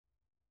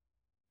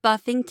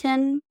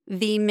Buffington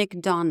v.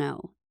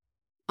 McDonough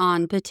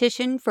on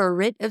petition for a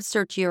writ of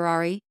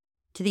certiorari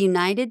to the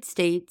United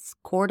States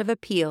Court of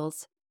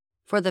Appeals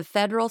for the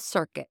Federal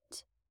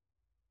Circuit.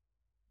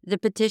 The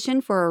petition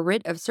for a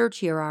writ of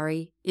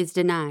certiorari is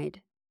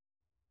denied.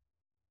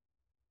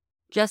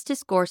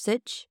 Justice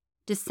Gorsuch,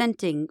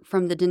 dissenting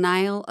from the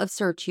denial of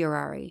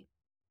certiorari.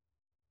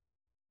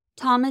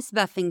 Thomas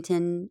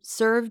Buffington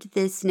served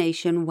this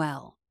nation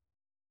well,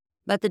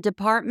 but the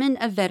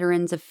Department of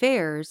Veterans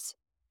Affairs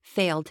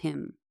failed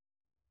him.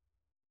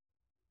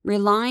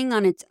 Relying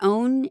on its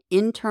own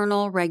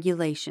internal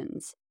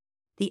regulations,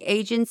 the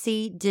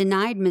agency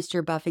denied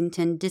Mr.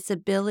 Buffington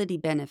disability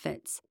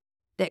benefits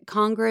that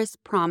Congress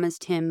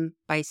promised him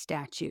by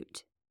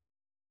statute.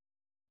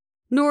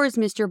 Nor is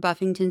Mr.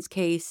 Buffington's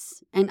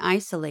case an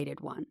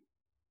isolated one.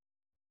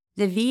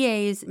 The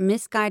VA's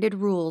misguided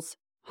rules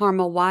harm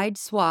a wide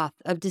swath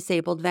of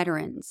disabled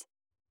veterans.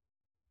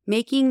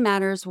 Making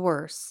matters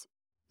worse,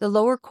 the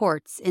lower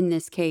courts in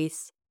this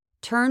case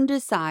turned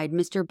aside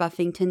Mr.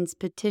 Buffington's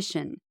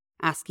petition,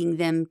 asking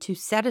them to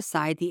set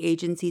aside the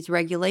agency's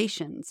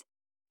regulations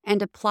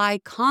and apply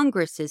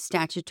Congress's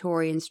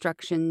statutory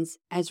instructions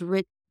as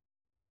written.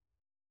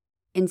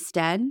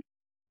 Instead,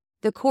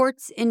 the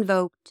courts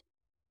invoked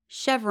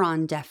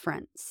Chevron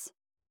deference,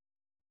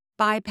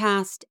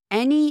 bypassed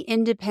any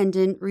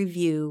independent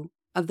review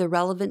of the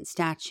relevant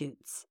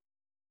statutes,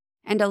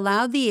 and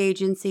allowed the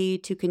agency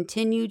to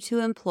continue to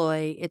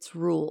employ its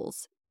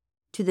rules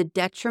to the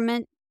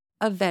detriment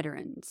of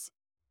veterans.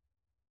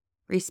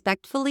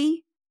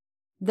 Respectfully,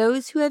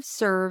 those who have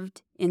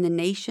served in the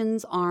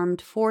nation's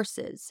armed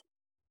forces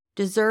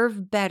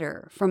deserve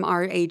better from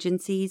our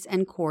agencies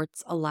and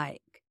courts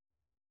alike.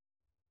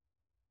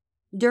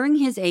 During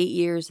his 8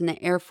 years in the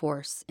Air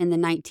Force in the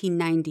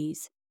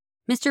 1990s,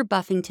 Mr.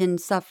 Buffington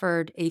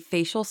suffered a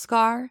facial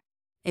scar,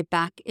 a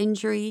back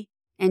injury,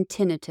 and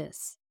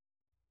tinnitus.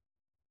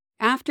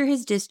 After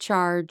his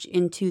discharge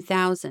in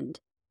 2000,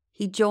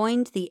 he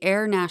joined the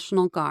Air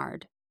National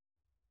Guard.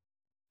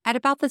 At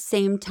about the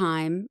same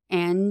time,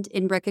 and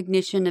in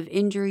recognition of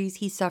injuries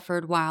he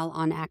suffered while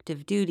on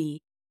active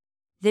duty,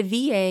 the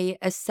VA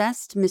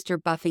assessed Mr.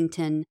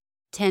 Buffington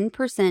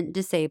 10%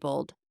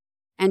 disabled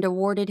and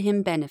awarded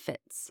him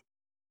benefits.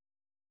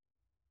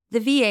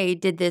 The VA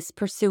did this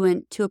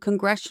pursuant to a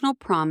congressional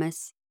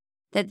promise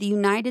that the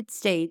United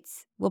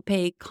States will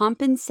pay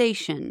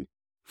compensation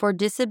for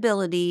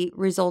disability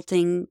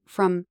resulting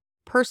from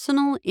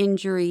personal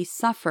injury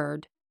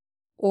suffered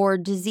or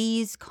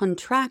disease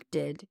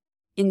contracted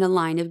in the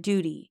line of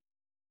duty.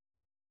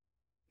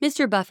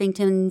 Mr.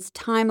 Buffington's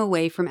time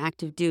away from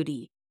active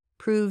duty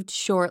proved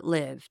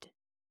short-lived.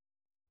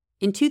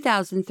 In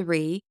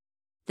 2003,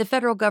 the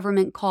federal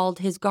government called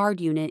his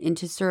Guard unit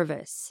into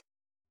service.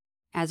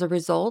 As a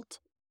result,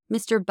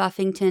 Mr.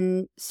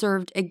 Buffington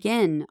served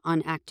again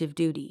on active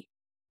duty,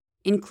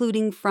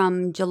 including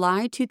from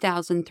July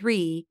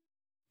 2003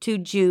 to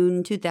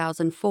June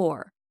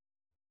 2004,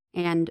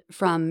 and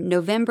from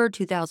November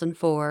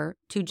 2004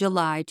 to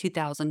July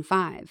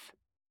 2005.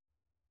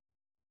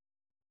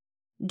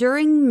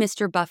 During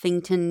Mr.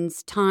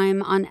 Buffington's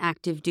time on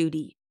active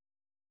duty,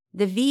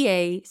 the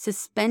VA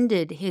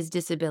suspended his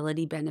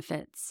disability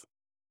benefits.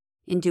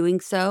 In doing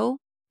so,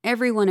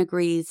 everyone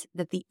agrees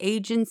that the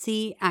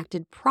agency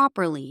acted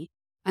properly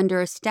under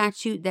a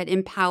statute that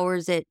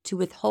empowers it to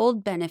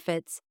withhold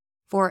benefits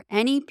for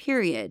any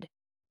period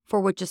for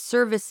which a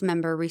service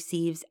member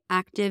receives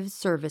active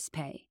service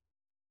pay.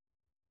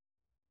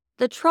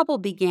 The trouble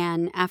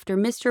began after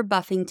Mr.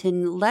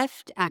 Buffington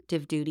left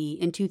active duty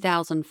in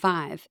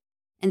 2005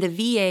 and the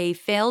VA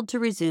failed to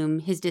resume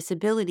his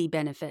disability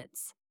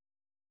benefits.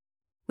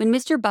 When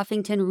Mr.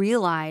 Buffington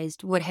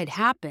realized what had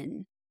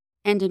happened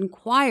and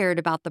inquired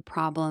about the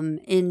problem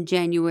in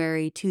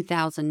January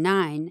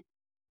 2009,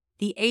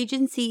 the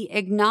agency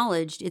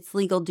acknowledged its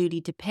legal duty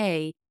to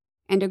pay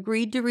and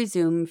agreed to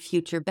resume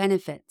future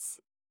benefits.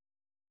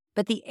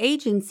 But the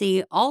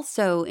agency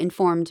also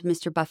informed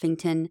Mr.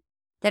 Buffington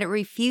that it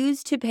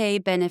refused to pay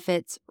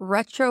benefits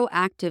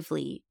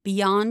retroactively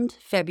beyond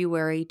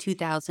February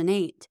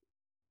 2008,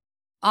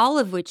 all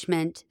of which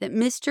meant that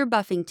Mr.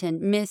 Buffington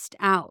missed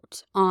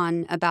out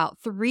on about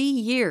 3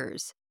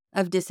 years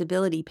of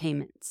disability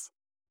payments,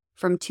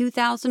 from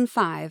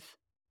 2005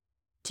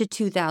 to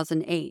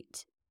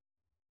 2008.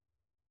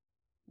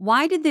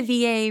 Why did the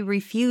VA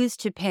refuse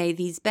to pay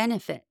these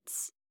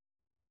benefits?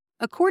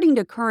 According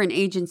to current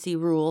agency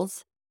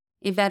rules,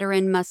 a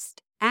veteran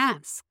must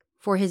ask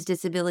for his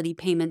disability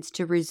payments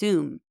to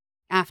resume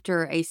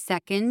after a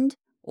second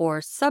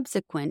or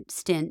subsequent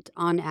stint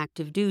on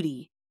active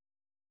duty.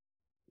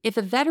 If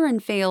a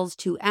veteran fails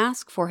to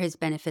ask for his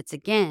benefits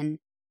again,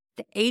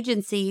 the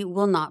agency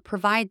will not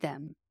provide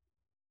them,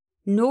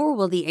 nor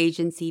will the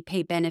agency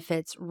pay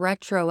benefits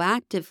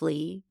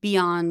retroactively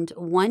beyond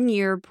 1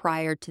 year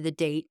prior to the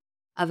date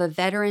of a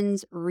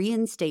veteran's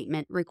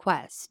reinstatement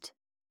request.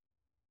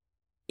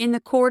 In the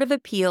Court of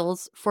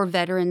Appeals for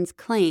Veterans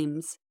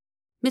Claims,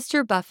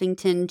 Mr.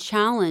 Buffington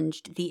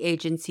challenged the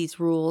agency's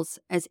rules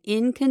as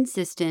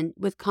inconsistent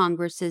with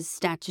Congress's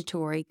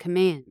statutory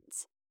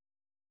commands.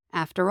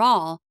 After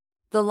all,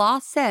 the law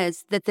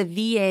says that the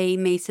VA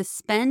may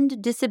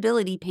suspend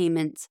disability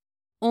payments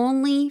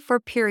only for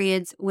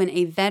periods when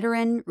a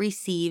veteran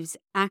receives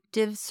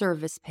active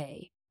service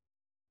pay.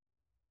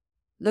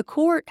 The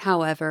court,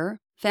 however,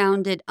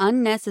 found it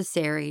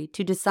unnecessary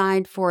to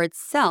decide for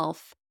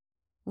itself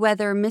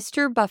whether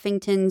Mr.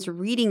 Buffington's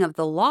reading of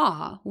the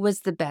law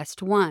was the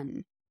best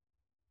one.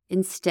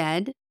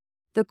 Instead,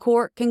 the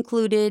court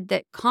concluded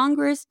that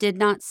Congress did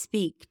not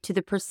speak to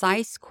the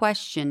precise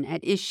question at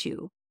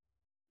issue,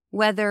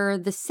 whether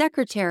the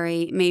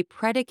Secretary may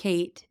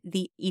predicate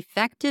the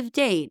effective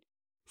date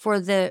for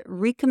the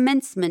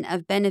recommencement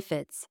of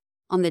benefits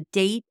on the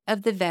date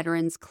of the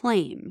veteran's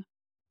claim.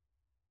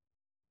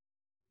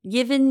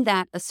 Given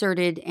that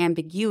asserted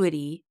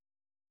ambiguity,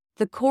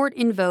 the court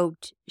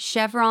invoked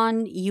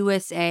Chevron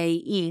USA,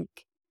 Inc.,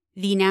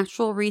 the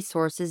Natural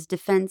Resources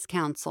Defense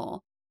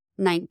Council,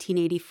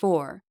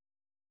 1984,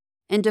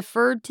 and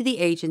deferred to the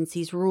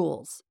agency's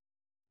rules.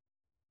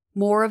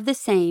 More of the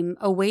same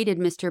awaited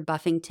Mr.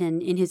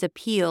 Buffington in his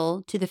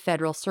appeal to the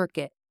Federal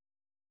Circuit.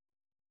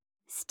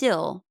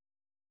 Still,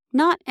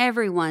 not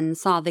everyone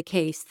saw the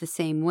case the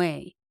same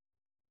way.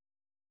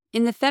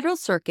 In the Federal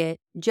Circuit,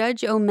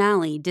 Judge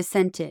O'Malley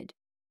dissented,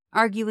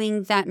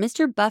 arguing that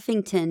Mr.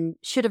 Buffington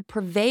should have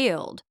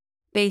prevailed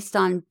based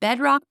on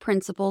bedrock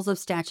principles of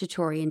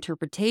statutory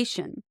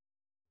interpretation.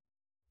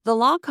 The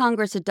law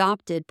Congress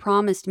adopted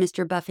promised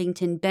Mr.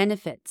 Buffington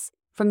benefits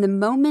from the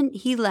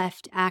moment he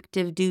left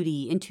active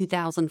duty in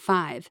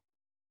 2005.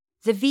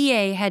 The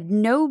VA had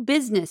no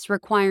business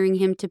requiring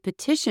him to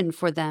petition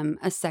for them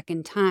a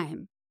second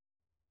time.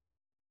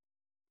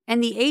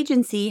 And the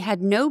agency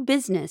had no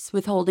business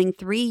withholding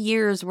 3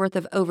 years' worth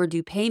of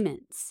overdue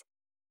payments.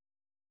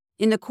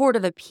 In the Court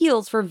of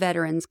Appeals for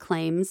Veterans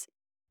Claims,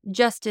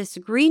 Justice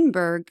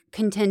Greenberg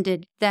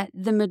contended that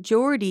the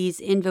majority's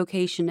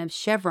invocation of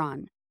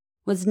Chevron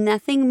was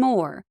nothing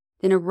more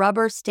than a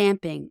rubber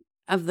stamping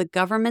of the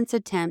government's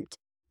attempt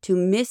to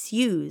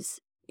misuse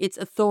its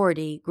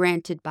authority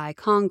granted by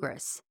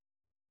Congress.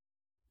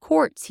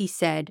 Courts, he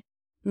said,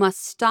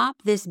 must stop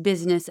this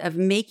business of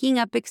making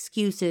up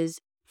excuses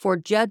for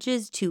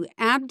judges to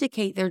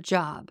abdicate their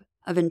job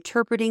of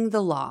interpreting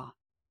the law.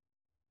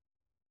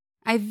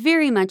 I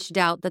very much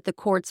doubt that the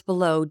courts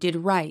below did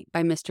right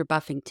by Mr.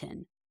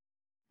 Buffington.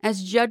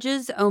 As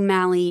Judges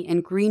O'Malley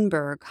and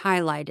Greenberg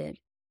highlighted,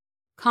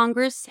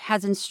 Congress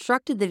has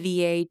instructed the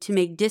VA to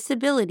make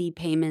disability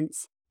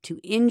payments to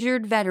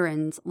injured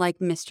veterans like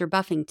Mr.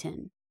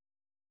 Buffington.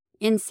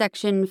 In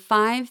Section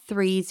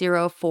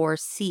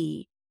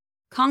 5304C,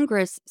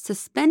 Congress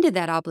suspended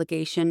that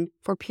obligation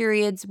for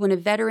periods when a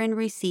veteran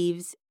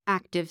receives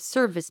active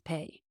service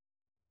pay.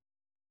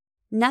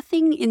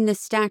 Nothing in the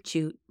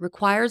statute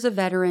requires a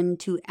veteran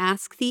to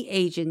ask the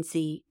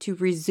agency to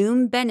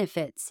resume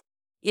benefits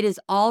it is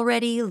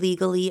already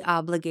legally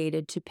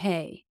obligated to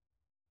pay.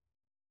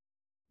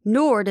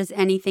 Nor does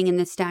anything in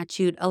the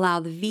statute allow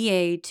the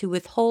VA to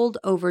withhold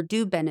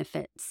overdue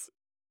benefits.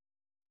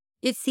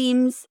 It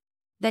seems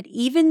that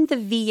even the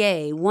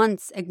VA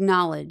once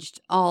acknowledged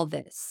all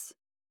this.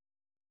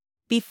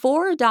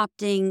 Before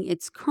adopting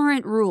its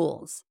current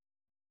rules,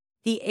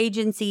 the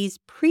agency's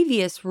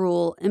previous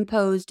rule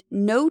imposed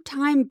no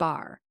time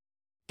bar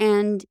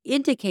and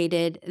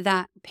indicated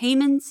that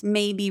payments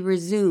may be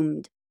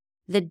resumed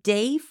the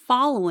day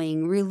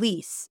following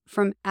release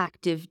from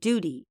active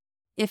duty,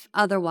 if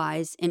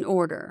otherwise in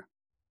order.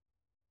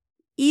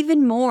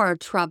 Even more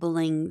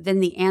troubling than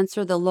the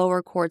answer the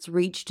lower courts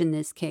reached in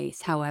this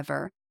case,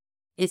 however,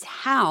 is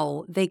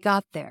how they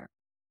got there.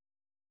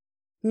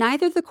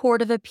 Neither the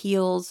Court of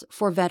Appeals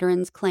for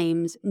Veterans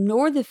Claims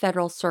nor the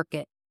Federal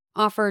Circuit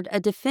offered a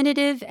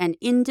definitive and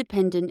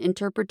independent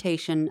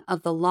interpretation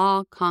of the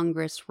law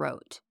Congress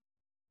wrote.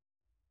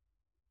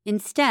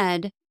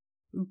 Instead,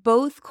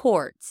 both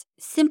courts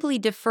simply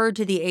deferred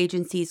to the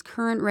agency's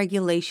current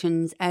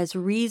regulations as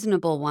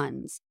reasonable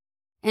ones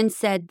and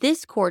said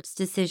this court's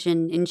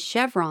decision in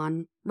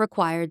Chevron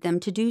required them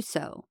to do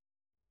so.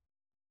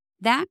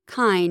 That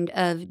kind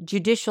of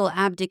judicial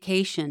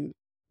abdication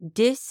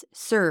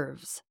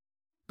disserves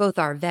both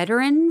our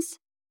veterans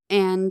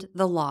and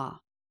the law.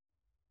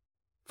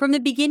 From the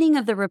beginning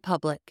of the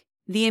Republic,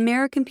 the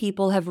American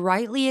people have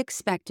rightly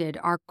expected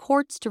our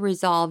courts to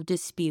resolve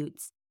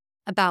disputes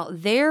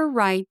about their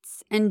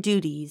rights and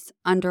duties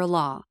under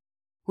law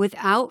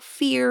without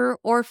fear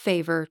or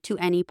favor to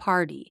any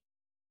party,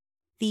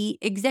 the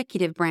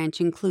executive branch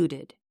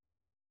included.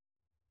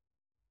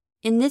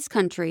 In this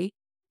country,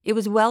 it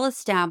was well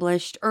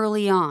established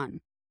early on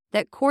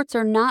that courts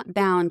are not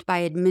bound by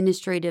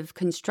administrative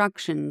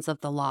constructions of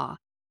the law,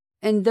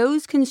 and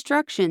those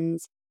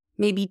constructions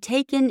may be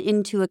taken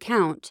into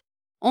account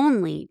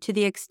only to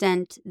the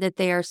extent that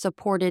they are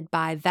supported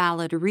by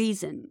valid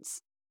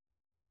reasons.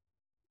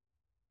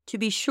 To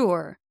be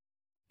sure,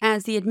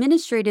 as the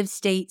administrative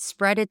state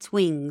spread its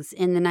wings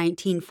in the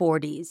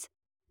 1940s,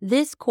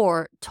 This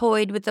court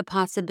toyed with the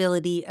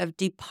possibility of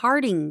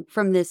departing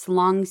from this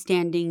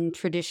long-standing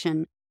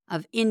tradition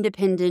of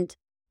independent,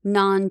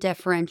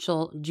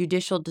 non-deferential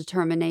judicial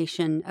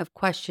determination of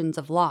questions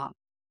of law,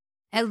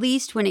 at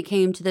least when it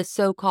came to the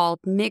so-called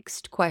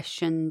mixed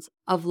questions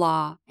of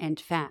law and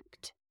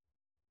fact.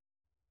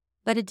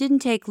 But it didn't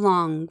take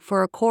long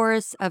for a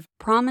chorus of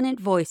prominent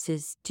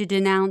voices to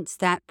denounce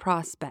that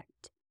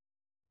prospect.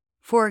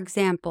 For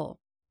example,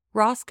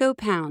 Roscoe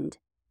Pound,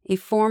 a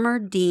former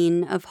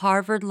dean of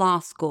Harvard Law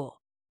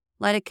School,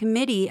 led a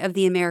committee of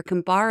the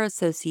American Bar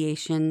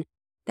Association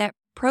that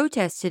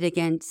protested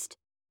against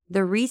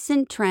the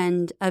recent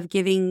trend of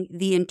giving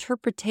the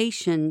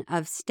interpretation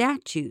of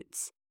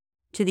statutes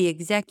to the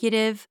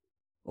executive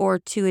or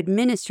to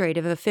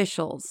administrative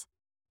officials,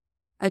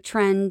 a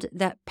trend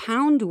that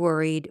Pound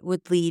worried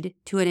would lead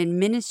to an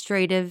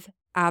administrative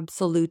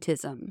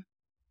absolutism.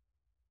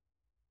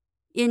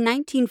 In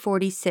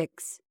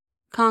 1946,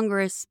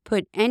 Congress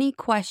put any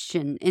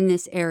question in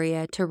this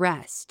area to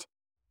rest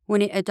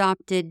when it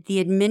adopted the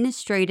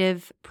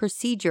Administrative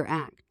Procedure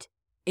Act,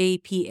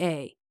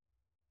 APA.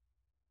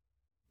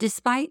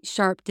 Despite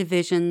sharp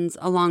divisions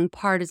along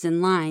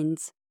partisan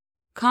lines,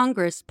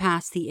 Congress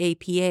passed the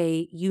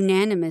APA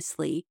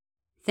unanimously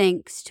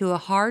thanks to a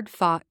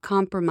hard-fought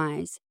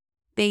compromise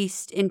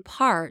based in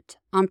part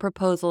on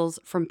proposals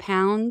from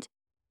Pound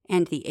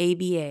and the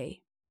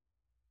ABA.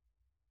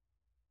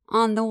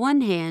 On the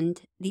one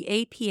hand, the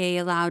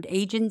APA allowed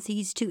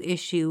agencies to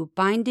issue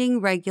binding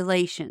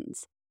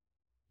regulations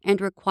and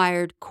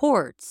required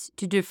courts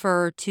to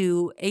defer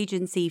to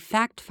agency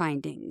fact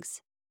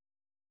findings.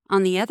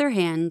 On the other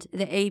hand,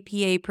 the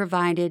APA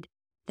provided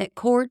that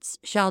courts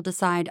shall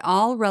decide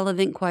all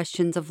relevant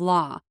questions of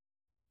law,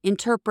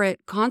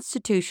 interpret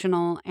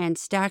constitutional and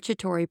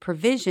statutory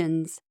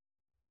provisions,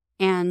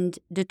 and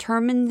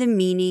determine the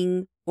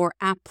meaning or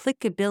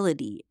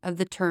applicability of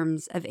the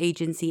terms of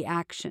agency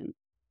action.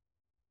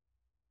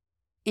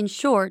 In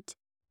short,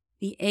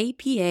 the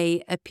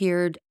APA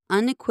appeared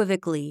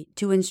unequivocally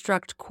to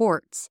instruct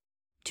courts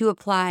to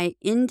apply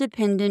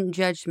independent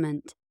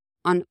judgment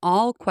on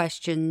all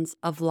questions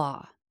of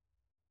law.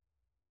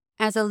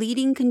 As a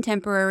leading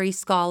contemporary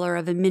scholar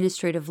of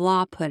administrative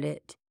law put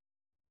it,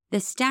 the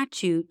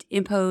statute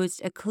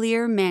imposed a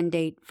clear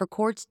mandate for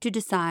courts to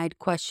decide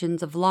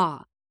questions of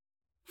law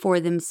for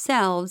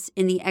themselves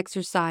in the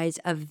exercise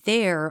of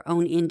their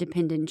own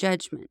independent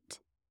judgment.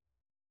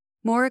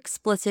 More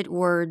explicit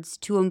words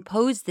to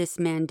impose this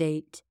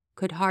mandate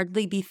could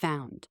hardly be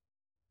found.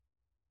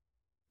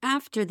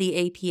 After the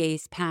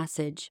APA's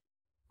passage,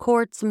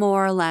 courts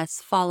more or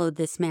less followed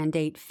this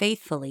mandate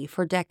faithfully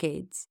for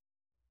decades.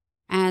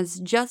 As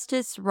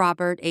Justice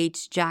Robert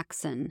H.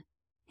 Jackson,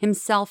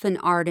 himself an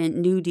ardent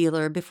New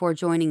Dealer before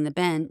joining the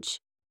bench,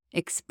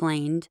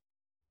 explained,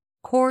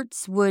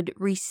 courts would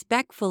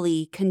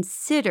respectfully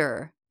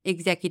consider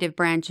executive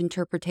branch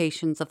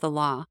interpretations of the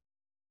law,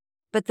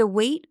 but the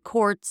weight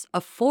courts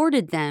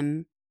afforded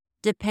them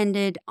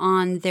depended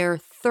on their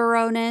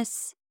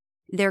thoroughness,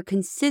 their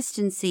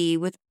consistency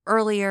with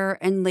earlier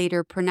and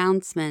later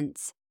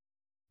pronouncements,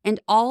 and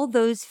all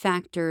those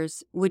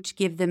factors which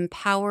give them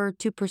power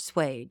to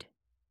persuade.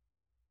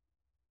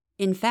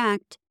 In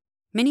fact,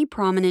 many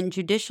prominent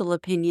judicial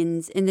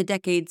opinions in the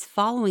decades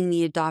following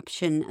the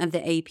adoption of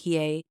the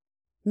APA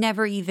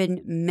never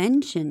even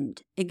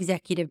mentioned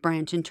executive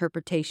branch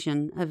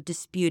interpretation of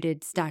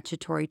disputed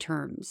statutory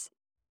terms.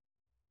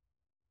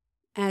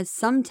 As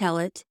some tell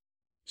it,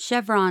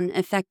 Chevron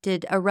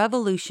effected a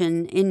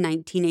revolution in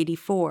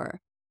 1984.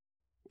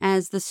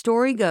 As the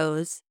story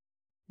goes,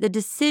 the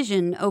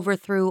decision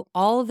overthrew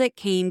all that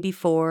came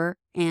before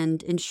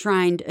and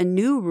enshrined a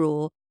new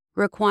rule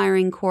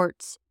requiring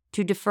courts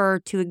to defer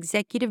to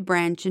executive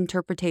branch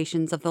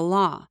interpretations of the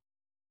law.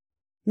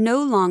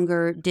 No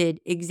longer did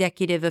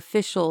executive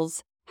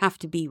officials have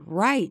to be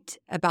right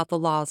about the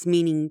law's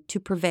meaning to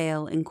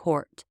prevail in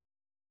court.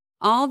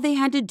 All they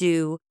had to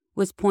do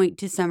was point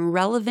to some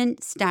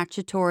relevant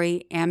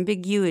statutory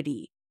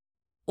ambiguity,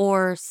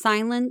 or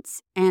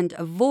silence and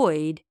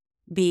avoid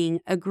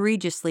being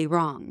egregiously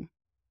wrong.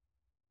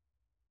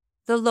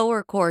 The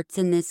lower courts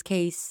in this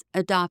case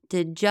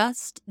adopted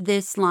just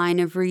this line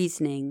of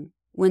reasoning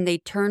when they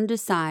turned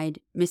aside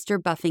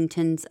Mr.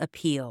 Buffington's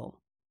appeal.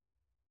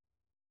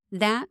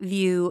 That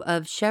view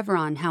of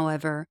Chevron,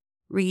 however,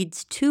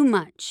 reads too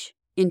much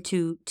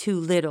into too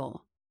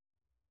little.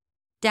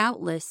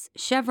 Doubtless,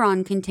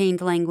 Chevron contained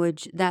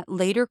language that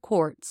later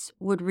courts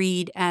would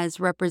read as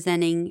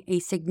representing a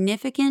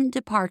significant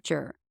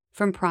departure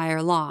from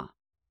prior law.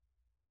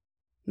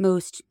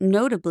 Most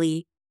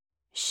notably,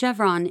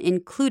 Chevron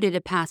included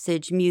a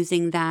passage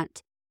musing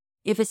that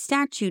if a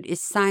statute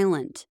is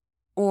silent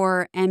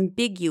or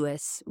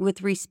ambiguous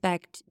with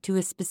respect to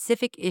a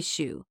specific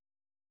issue,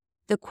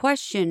 the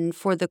question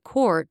for the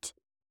court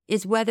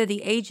is whether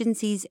the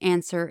agency's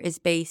answer is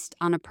based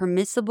on a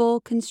permissible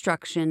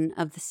construction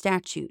of the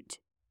statute.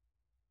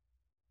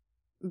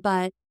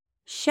 But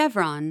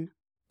Chevron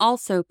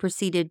also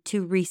proceeded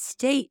to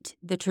restate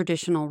the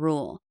traditional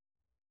rule.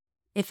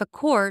 If a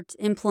court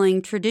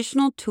employing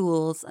traditional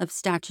tools of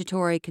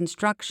statutory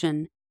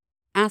construction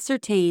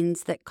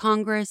ascertains that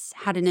Congress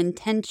had an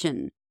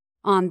intention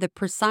on the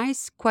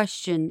precise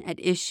question at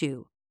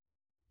issue,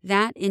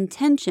 that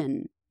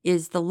intention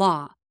is the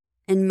law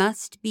and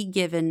must be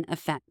given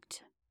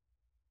effect.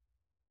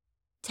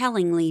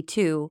 Tellingly,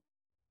 too,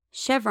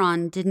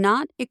 Chevron did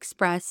not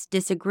express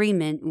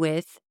disagreement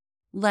with,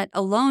 let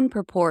alone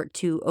purport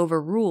to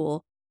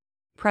overrule,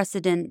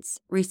 precedents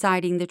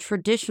reciting the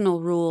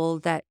traditional rule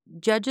that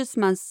judges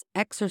must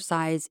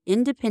exercise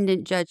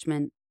independent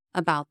judgment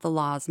about the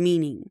law's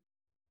meaning.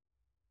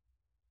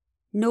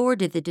 Nor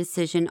did the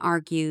decision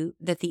argue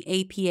that the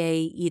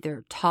APA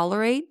either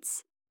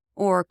tolerates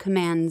or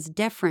commands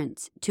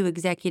deference to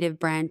executive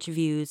branch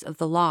views of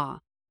the law.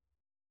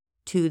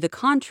 To the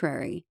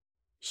contrary,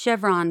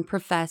 Chevron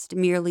professed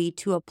merely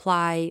to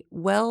apply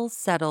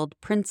well-settled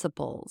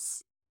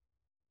principles.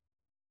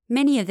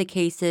 Many of the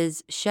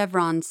cases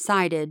Chevron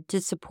cited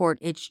to support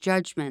its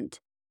judgment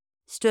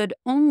stood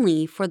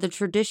only for the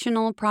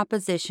traditional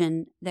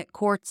proposition that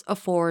courts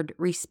afford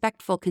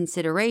respectful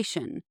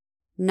consideration,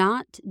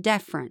 not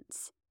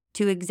deference,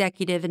 to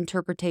executive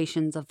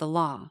interpretations of the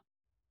law.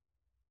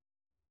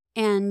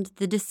 And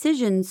the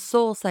decision's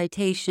sole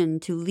citation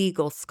to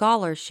legal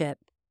scholarship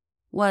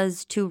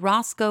was to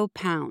Roscoe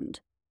Pound,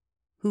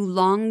 who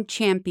long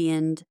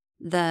championed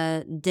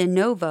the de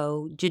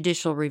novo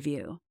judicial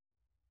review.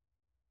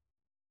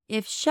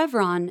 If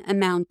Chevron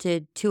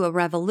amounted to a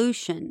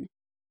revolution,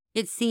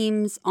 it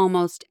seems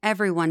almost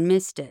everyone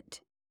missed it.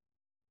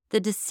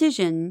 The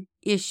decision,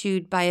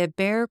 issued by a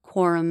bare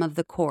quorum of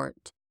the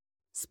court,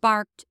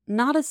 sparked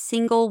not a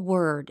single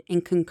word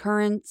in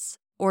concurrence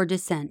or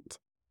dissent.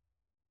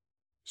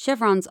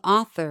 Chevron's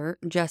author,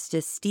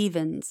 Justice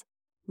Stevens,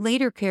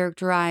 later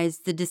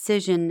characterized the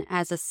decision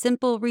as a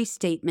simple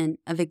restatement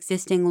of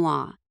existing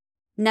law,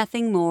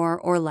 nothing more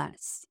or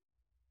less.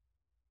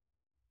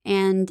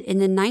 And in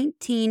the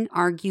 19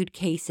 argued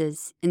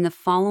cases in the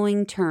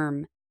following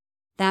term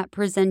that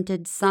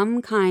presented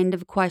some kind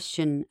of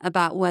question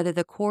about whether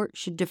the court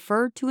should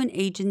defer to an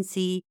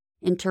agency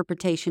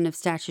interpretation of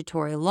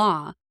statutory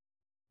law,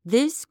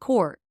 this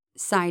court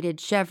cited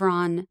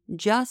Chevron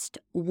just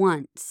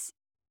once.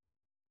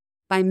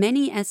 By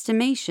many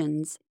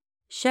estimations,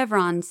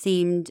 Chevron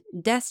seemed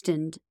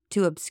destined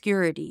to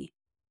obscurity.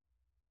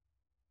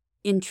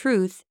 In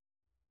truth,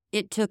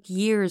 it took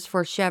years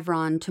for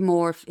Chevron to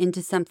morph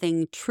into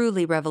something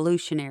truly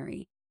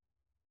revolutionary.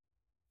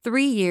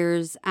 3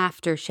 years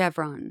after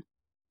Chevron,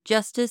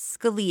 Justice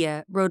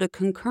Scalia wrote a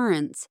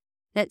concurrence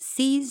that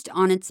seized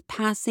on its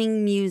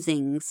passing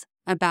musings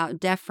about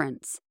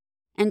deference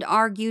and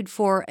argued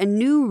for a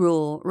new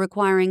rule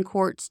requiring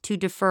courts to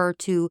defer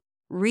to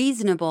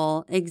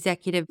reasonable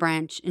executive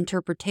branch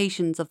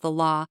interpretations of the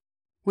law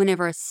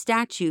whenever a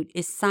statute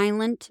is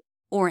silent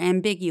or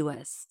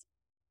ambiguous.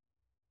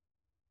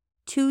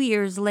 2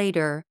 years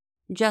later,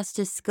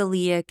 Justice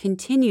Scalia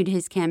continued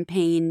his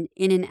campaign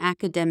in an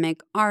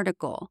academic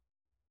article.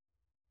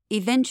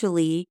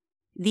 Eventually,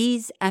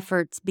 these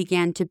efforts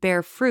began to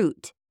bear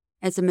fruit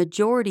as a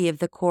majority of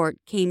the court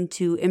came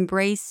to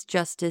embrace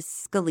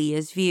Justice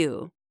Scalia's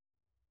view.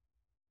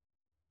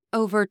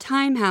 Over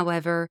time,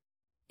 however,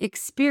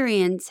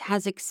 experience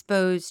has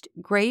exposed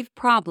grave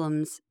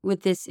problems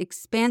with this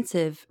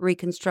expansive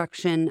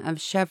reconstruction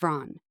of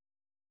Chevron.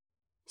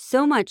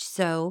 So much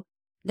so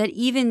that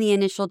even the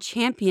initial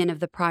champion of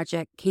the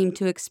project came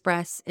to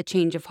express a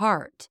change of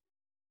heart.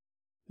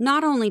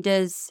 Not only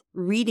does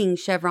reading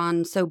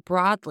Chevron so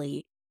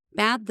broadly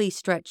badly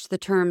stretch the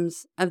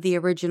terms of the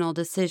original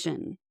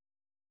decision,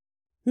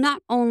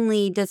 not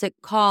only does it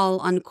call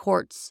on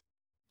courts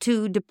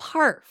to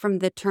depart from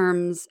the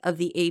terms of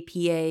the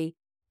APA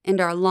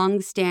and our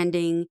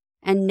long-standing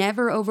and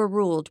never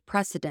overruled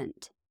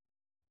precedent,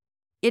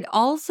 it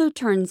also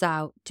turns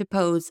out to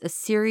pose a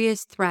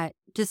serious threat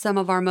to some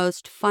of our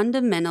most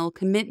fundamental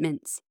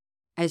commitments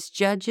as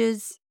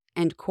judges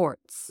and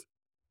courts.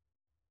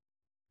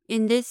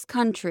 In this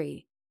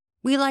country,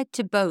 we like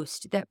to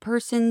boast that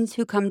persons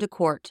who come to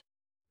court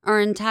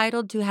are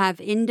entitled to have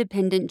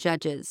independent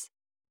judges,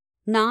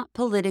 not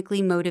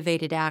politically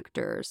motivated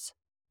actors,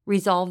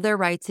 resolve their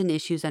rights and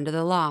issues under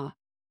the law.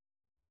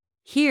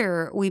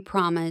 Here, we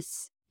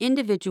promise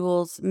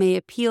individuals may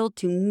appeal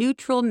to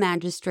neutral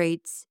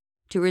magistrates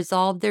to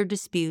resolve their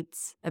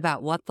disputes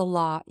about what the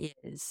law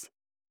is.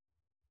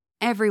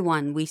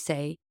 Everyone, we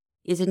say,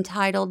 is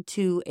entitled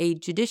to a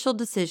judicial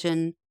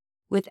decision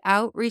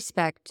without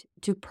respect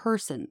to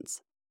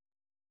persons,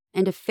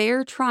 and a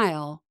fair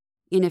trial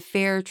in a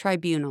fair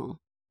tribunal.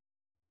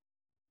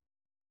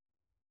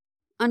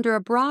 Under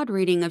a broad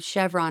reading of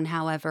Chevron,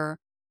 however,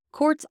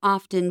 courts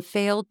often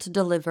failed to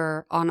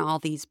deliver on all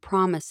these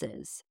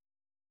promises.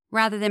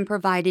 Rather than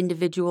provide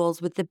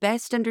individuals with the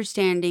best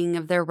understanding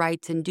of their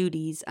rights and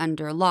duties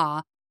under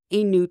law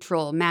a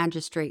neutral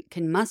magistrate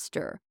can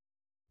muster,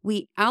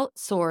 we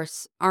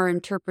outsource our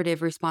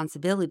interpretive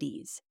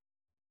responsibilities.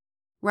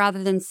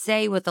 Rather than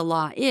say what the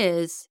law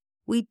is,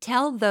 we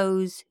tell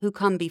those who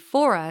come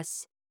before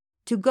us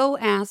to go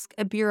ask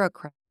a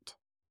bureaucrat.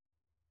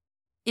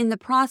 In the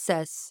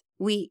process,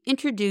 we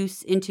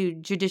introduce into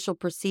judicial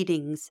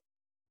proceedings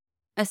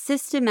a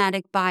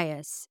systematic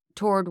bias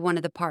toward one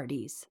of the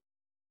parties.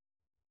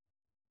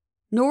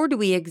 Nor do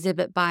we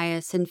exhibit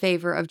bias in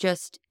favor of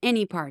just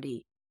any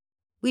party.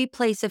 We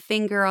place a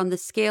finger on the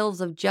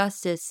scales of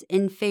justice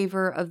in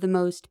favor of the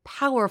most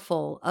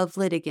powerful of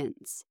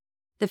litigants,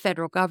 the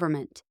federal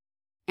government,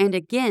 and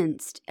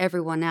against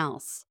everyone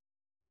else.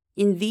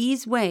 In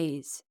these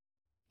ways,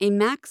 a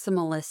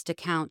maximalist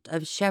account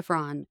of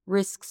Chevron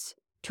risks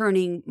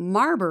turning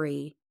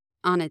Marbury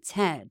on its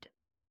head.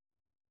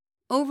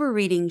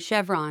 Overreading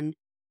Chevron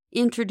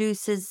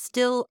introduces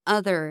still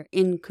other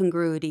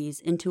incongruities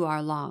into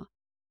our law.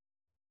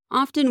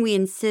 Often we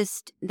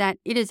insist that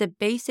it is a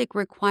basic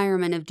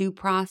requirement of due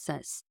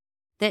process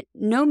that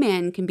no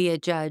man can be a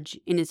judge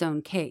in his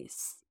own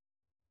case.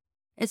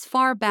 As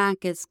far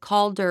back as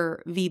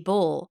Calder v.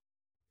 Bull,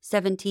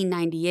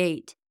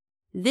 1798,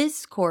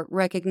 this court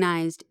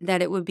recognized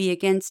that it would be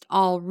against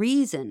all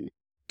reason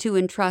to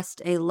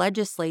entrust a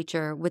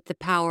legislature with the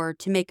power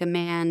to make a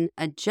man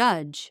a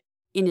judge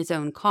in his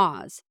own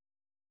cause,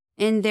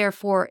 and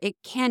therefore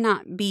it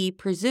cannot be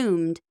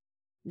presumed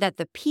that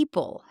the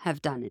people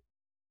have done it.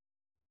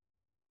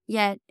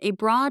 Yet a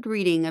broad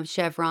reading of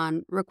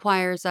Chevron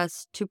requires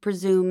us to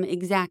presume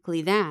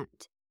exactly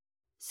that.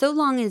 So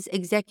long as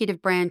executive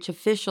branch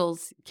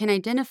officials can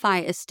identify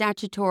a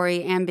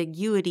statutory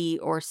ambiguity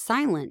or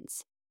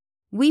silence,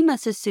 we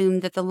must assume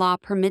that the law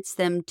permits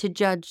them to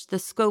judge the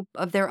scope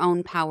of their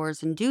own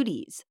powers and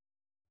duties,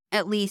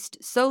 at least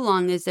so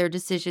long as their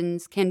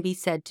decisions can be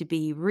said to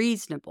be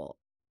reasonable.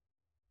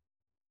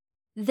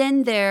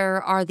 Then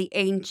there are the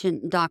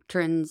ancient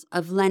doctrines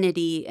of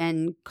lenity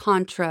and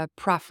contra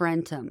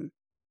proferentum.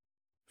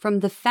 From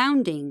the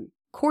founding,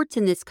 courts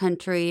in this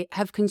country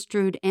have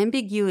construed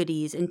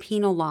ambiguities in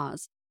penal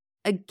laws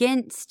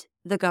against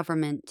the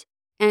government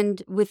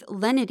and with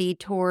lenity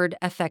toward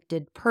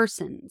affected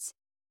persons.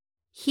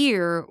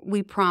 Here,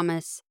 we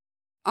promise,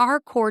 our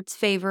courts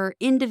favor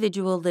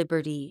individual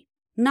liberty,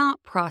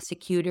 not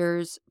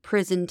prosecutors,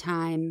 prison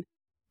time,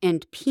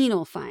 and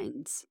penal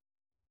fines.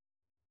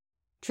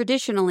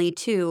 Traditionally,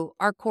 too,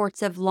 our courts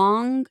have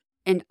long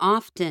and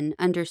often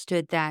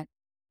understood that,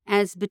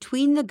 as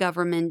between the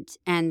government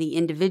and the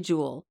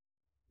individual,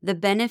 the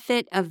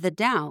benefit of the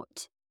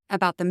doubt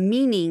about the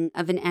meaning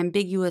of an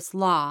ambiguous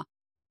law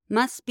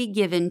must be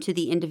given to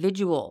the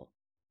individual,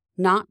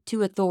 not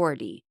to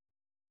authority,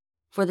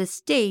 for the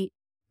state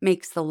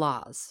makes the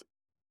laws.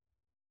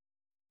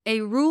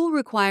 A rule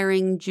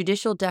requiring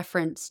judicial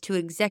deference to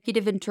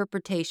executive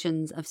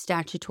interpretations of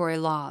statutory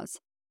laws,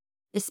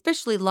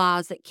 especially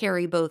laws that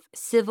carry both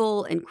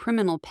civil and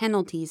criminal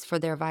penalties for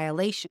their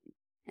violation,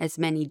 as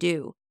many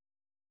do,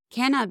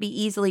 cannot be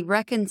easily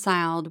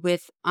reconciled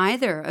with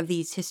either of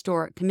these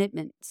historic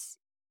commitments.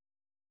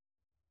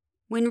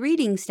 When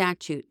reading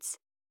statutes,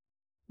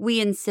 we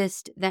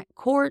insist that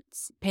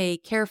courts pay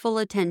careful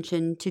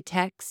attention to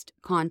text,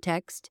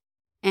 context,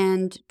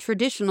 and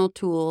traditional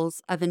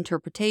tools of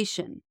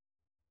interpretation.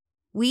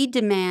 We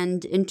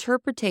demand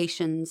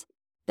interpretations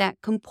that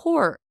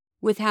comport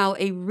with how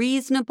a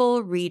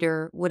reasonable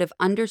reader would have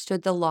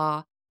understood the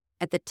law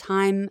at the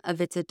time of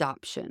its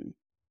adoption.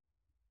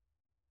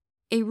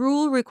 A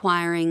rule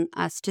requiring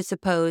us to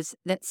suppose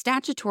that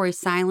statutory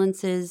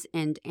silences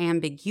and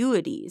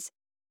ambiguities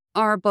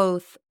are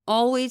both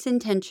always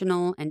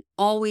intentional and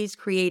always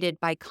created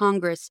by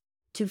Congress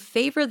to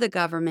favor the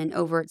government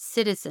over its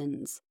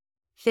citizens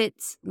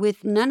fits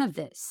with none of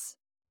this.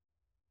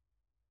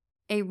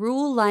 A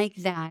rule like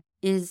that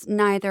is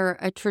neither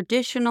a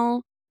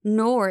traditional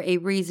nor a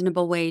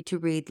reasonable way to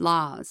read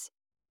laws.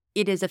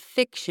 It is a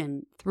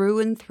fiction through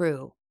and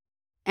through,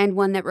 and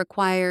one that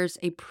requires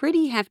a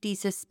pretty hefty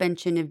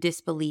suspension of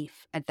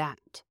disbelief at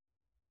that.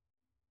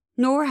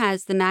 Nor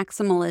has the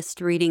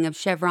maximalist reading of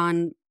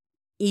Chevron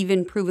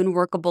even proven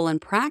workable in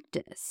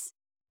practice.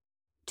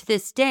 To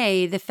this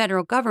day, the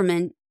federal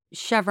government,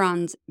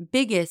 Chevron's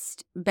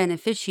biggest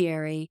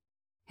beneficiary,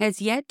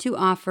 has yet to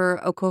offer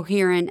a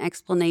coherent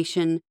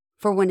explanation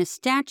for when a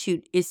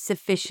statute is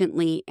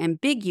sufficiently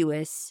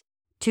ambiguous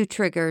to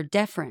trigger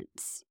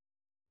deference.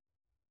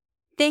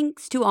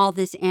 Thanks to all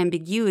this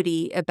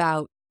ambiguity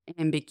about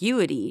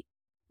ambiguity,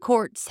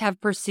 courts have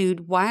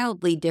pursued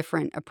wildly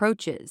different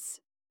approaches.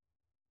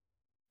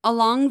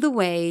 Along the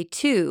way,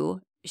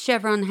 too,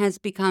 Chevron has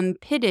become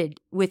pitted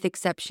with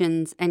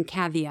exceptions and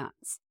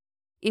caveats,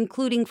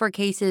 including for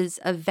cases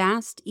of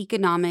vast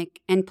economic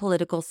and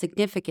political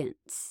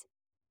significance,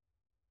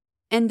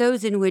 and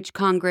those in which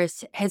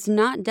Congress has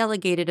not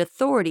delegated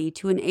authority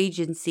to an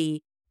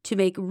agency to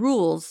make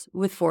rules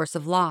with force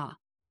of law.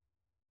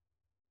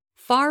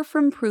 Far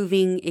from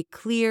proving a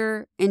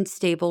clear and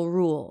stable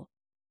rule,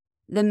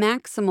 the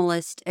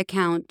maximalist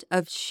account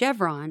of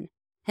Chevron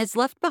has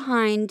left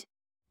behind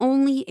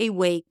only a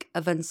wake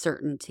of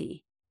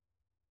uncertainty.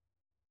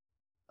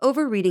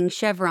 Overreading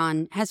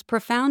Chevron has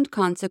profound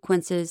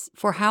consequences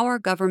for how our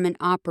government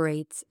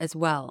operates as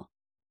well.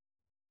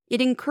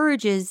 It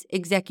encourages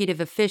executive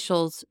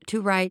officials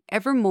to write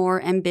ever more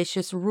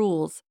ambitious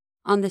rules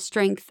on the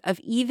strength of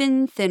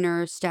even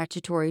thinner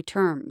statutory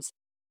terms,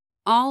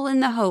 all in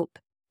the hope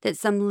that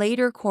some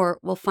later court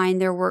will find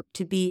their work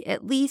to be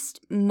at least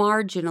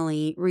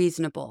marginally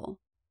reasonable.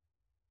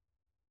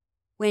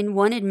 When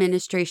one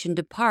administration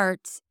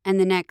departs and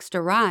the next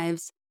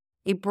arrives,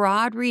 a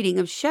broad reading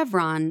of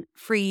Chevron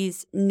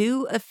frees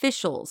new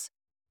officials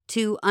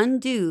to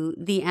undo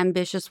the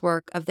ambitious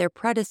work of their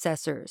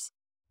predecessors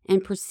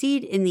and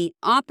proceed in the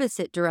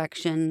opposite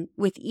direction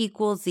with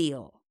equal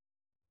zeal.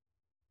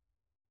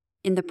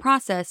 In the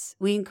process,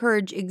 we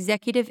encourage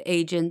executive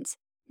agents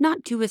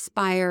not to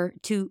aspire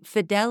to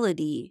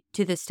fidelity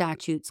to the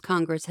statutes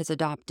Congress has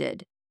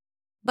adopted,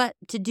 but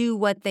to do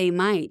what they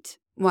might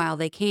while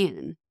they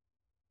can.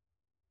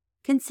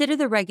 Consider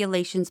the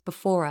regulations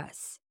before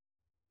us.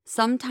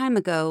 Some time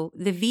ago,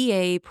 the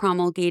VA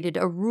promulgated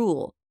a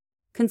rule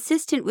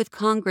consistent with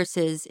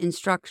Congress's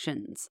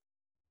instructions,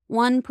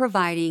 one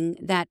providing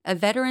that a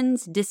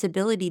veteran's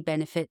disability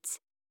benefits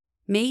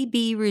may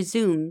be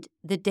resumed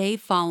the day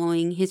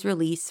following his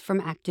release from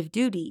active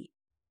duty.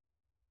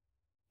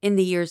 In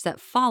the years that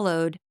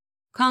followed,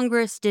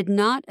 Congress did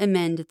not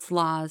amend its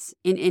laws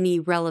in any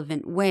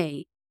relevant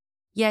way,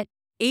 yet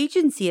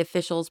agency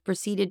officials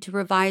proceeded to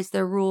revise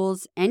their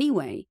rules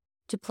anyway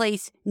to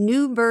place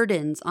new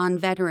burdens on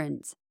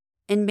veterans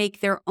and make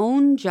their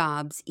own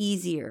jobs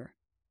easier.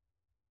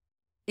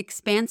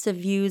 Expansive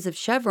views of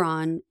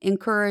Chevron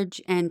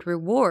encourage and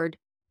reward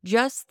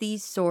just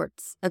these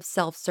sorts of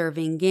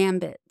self-serving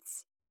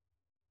gambits.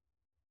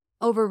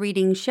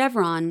 Overreading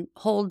Chevron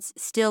holds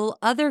still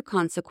other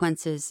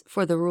consequences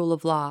for the rule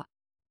of law.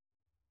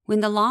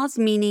 When the law's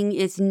meaning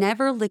is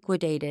never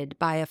liquidated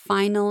by a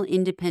final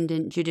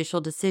independent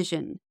judicial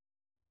decision,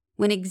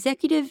 when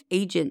executive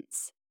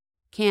agents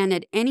can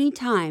at any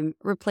time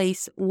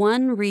replace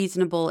one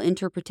reasonable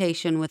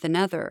interpretation with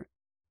another,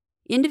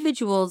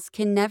 individuals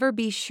can never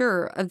be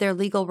sure of their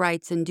legal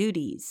rights and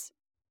duties.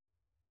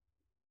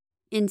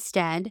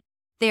 Instead,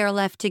 they are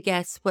left to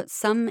guess what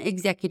some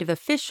executive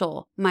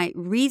official might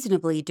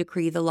reasonably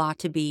decree the law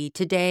to be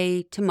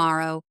today,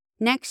 tomorrow,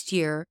 next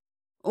year,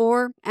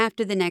 or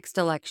after the next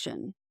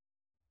election.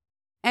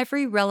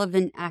 Every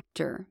relevant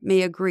actor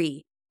may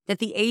agree that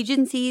the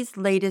agency's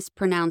latest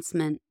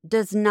pronouncement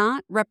does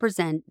not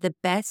represent the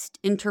best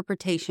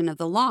interpretation of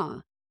the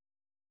law.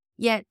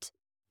 Yet,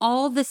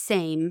 all the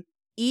same,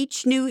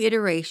 each new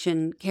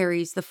iteration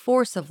carries the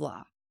force of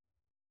law.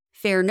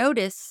 Fair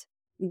notice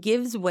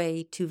gives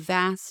way to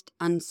vast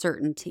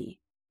uncertainty.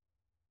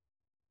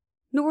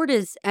 Nor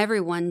does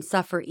everyone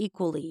suffer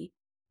equally.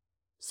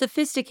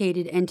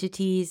 Sophisticated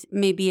entities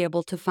may be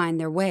able to find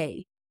their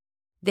way.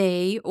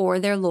 They or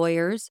their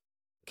lawyers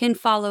can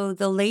follow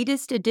the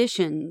latest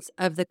editions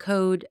of the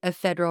Code of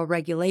Federal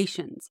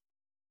Regulations,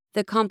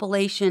 the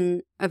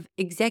compilation of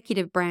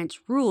executive branch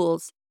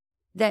rules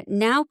that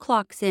now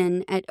clocks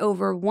in at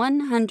over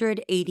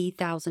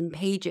 180,000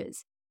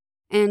 pages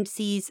and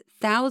sees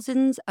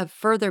thousands of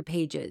further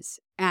pages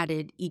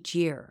added each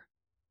year.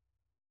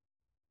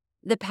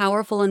 The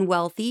powerful and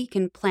wealthy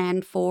can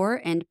plan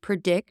for and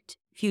predict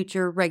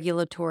future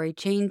regulatory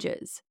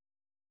changes.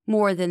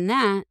 More than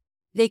that,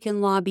 they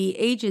can lobby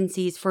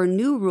agencies for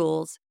new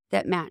rules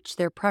that match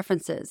their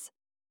preferences.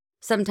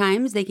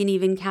 Sometimes they can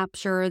even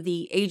capture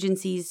the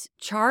agencies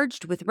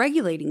charged with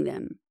regulating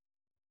them.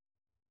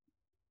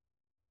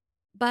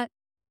 But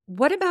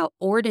what about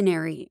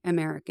ordinary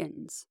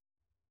Americans?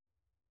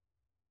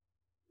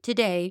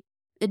 Today,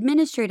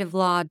 administrative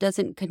law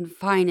doesn't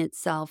confine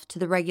itself to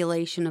the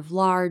regulation of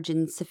large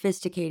and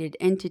sophisticated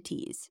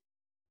entities.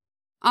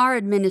 Our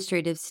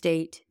administrative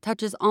state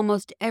touches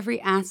almost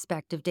every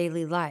aspect of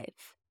daily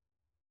life.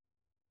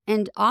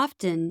 And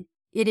often,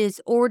 it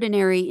is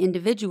ordinary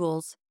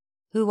individuals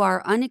who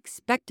are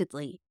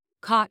unexpectedly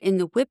caught in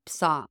the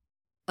whipsaw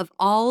of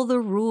all the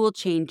rule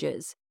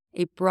changes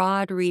a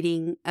broad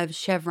reading of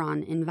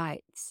Chevron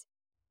invites.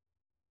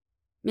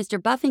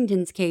 Mr.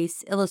 Buffington's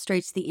case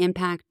illustrates the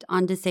impact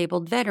on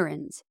disabled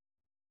veterans.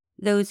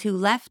 Those who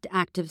left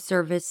active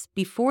service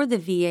before the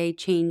VA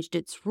changed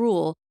its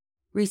rule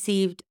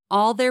received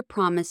all their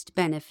promised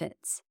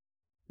benefits.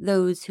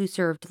 Those who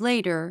served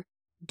later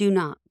do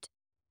not.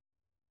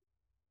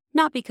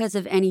 Not because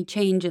of any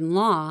change in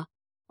law,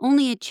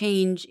 only a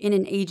change in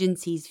an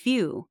agency's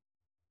view.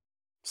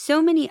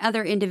 So many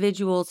other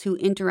individuals who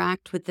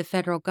interact with the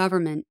federal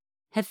government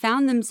have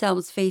found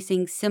themselves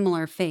facing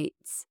similar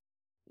fates,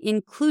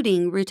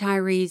 including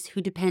retirees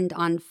who depend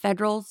on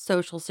federal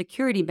Social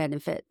Security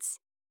benefits,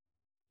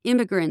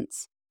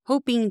 immigrants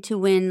hoping to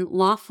win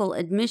lawful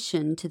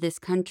admission to this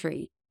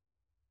country,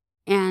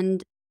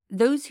 and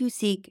those who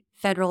seek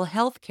federal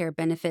health care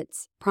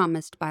benefits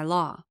promised by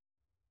law.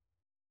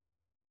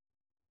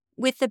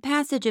 With the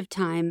passage of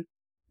time,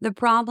 the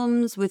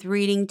problems with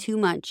reading too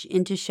much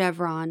into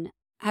Chevron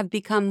have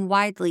become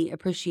widely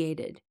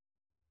appreciated.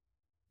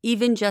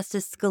 Even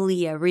Justice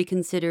Scalia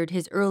reconsidered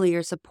his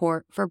earlier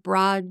support for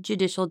broad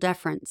judicial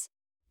deference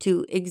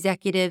to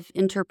executive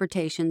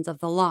interpretations of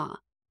the law.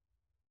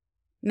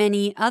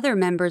 Many other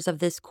members of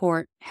this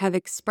court have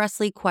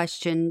expressly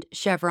questioned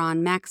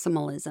Chevron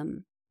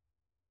maximalism.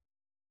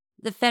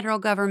 The federal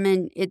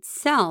government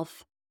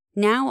itself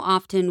now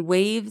often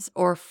waives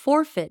or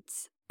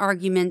forfeits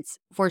arguments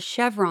for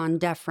Chevron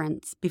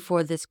deference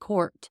before this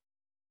court.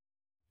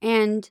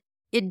 And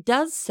it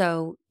does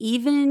so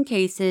even in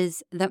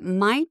cases that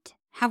might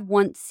have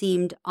once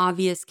seemed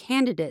obvious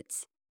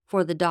candidates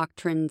for the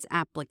doctrine's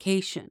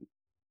application.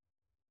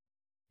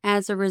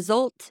 As a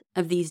result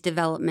of these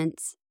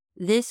developments,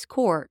 this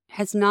court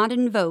has not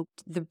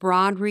invoked the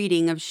broad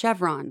reading of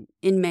Chevron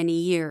in many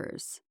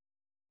years.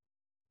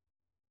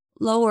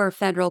 Lower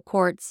federal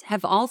courts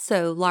have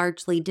also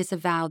largely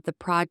disavowed the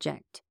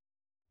project.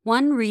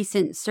 One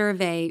recent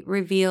survey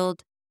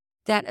revealed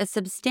that a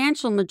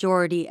substantial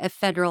majority of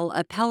federal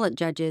appellate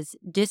judges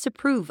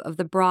disapprove of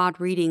the broad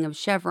reading of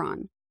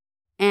Chevron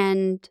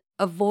and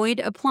avoid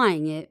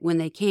applying it when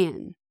they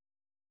can.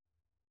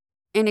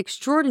 An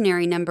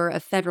extraordinary number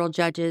of federal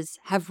judges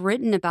have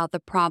written about the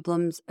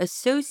problems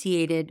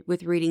associated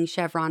with reading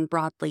Chevron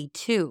broadly,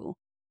 too.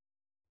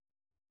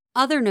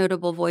 Other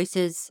notable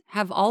voices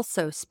have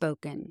also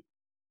spoken.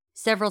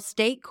 Several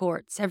state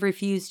courts have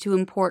refused to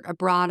import a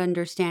broad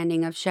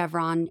understanding of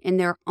Chevron in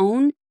their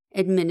own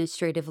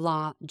administrative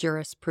law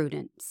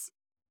jurisprudence.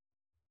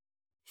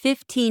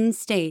 15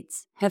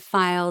 states have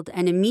filed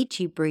an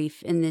amici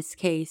brief in this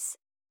case,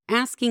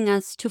 asking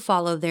us to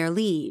follow their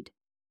lead.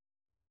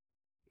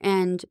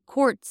 And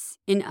courts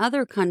in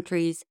other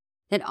countries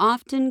that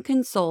often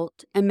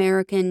consult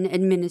American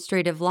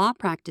administrative law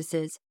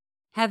practices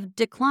have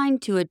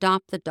declined to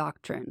adopt the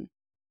doctrine.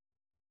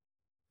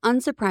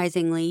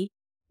 Unsurprisingly,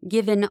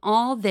 given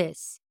all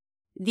this,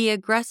 the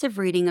aggressive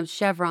reading of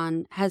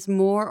Chevron has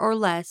more or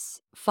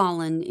less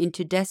fallen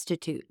into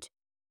destitute.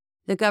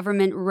 The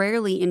government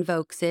rarely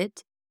invokes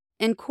it,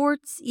 and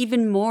courts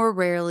even more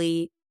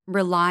rarely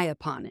rely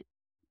upon it.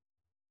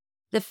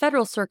 The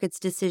Federal Circuit's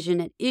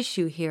decision at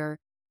issue here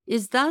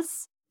is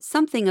thus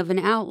something of an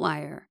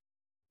outlier,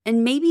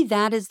 and maybe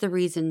that is the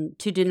reason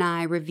to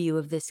deny review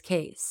of this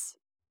case.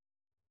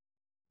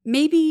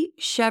 Maybe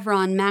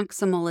Chevron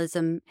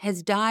maximalism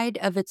has died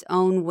of its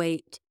own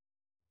weight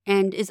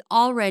and is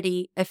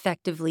already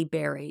effectively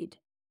buried.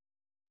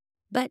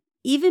 But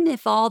even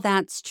if all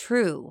that's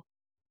true,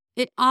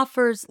 it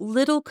offers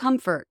little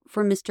comfort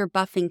for Mr.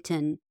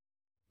 Buffington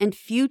and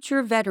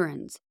future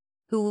veterans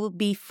who will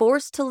be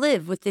forced to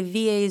live with the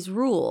VA's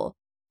rule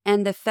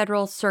and the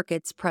Federal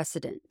Circuit's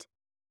precedent.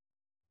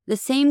 The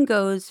same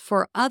goes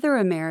for other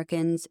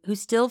Americans who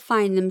still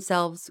find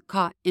themselves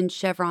caught in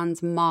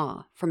Chevron's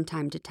maw from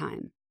time to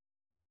time.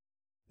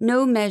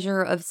 No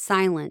measure of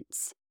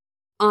silence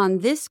on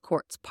this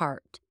court's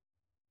part,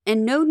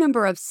 and no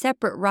number of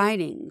separate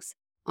writings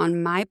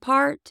on my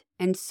part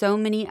and so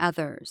many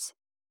others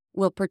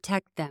will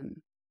protect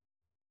them.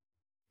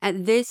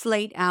 At this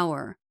late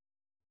hour,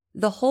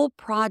 the whole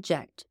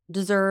project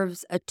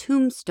deserves a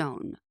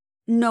tombstone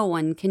no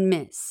one can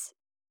miss.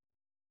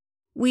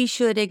 We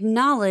should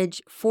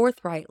acknowledge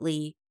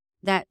forthrightly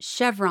that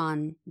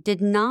Chevron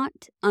did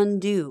not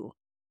undo,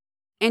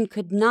 and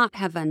could not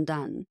have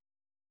undone,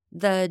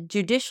 the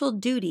judicial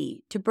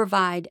duty to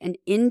provide an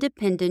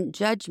independent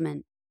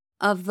judgment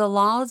of the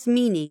law's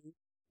meaning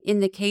in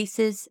the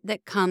cases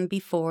that come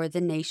before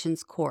the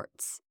nation's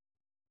courts.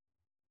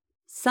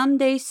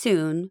 Someday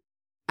soon,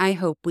 I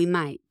hope we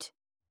might.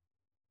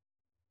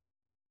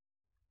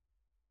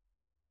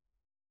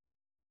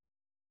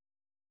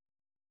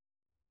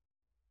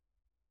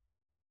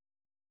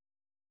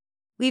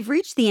 We've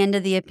reached the end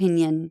of the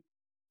opinion.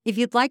 If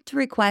you'd like to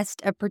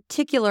request a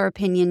particular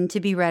opinion to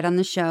be read on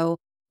the show,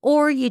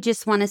 or you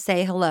just want to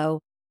say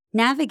hello,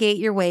 navigate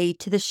your way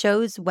to the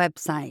show's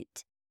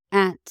website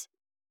at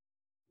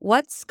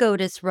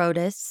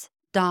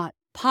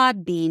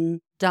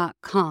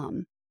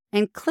whatscotuswroteus.podbean.com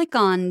and click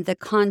on the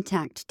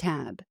Contact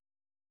tab.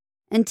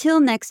 Until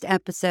next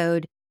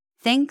episode,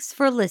 thanks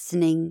for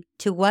listening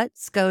to What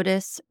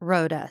SCOTUS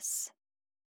Wrote Us.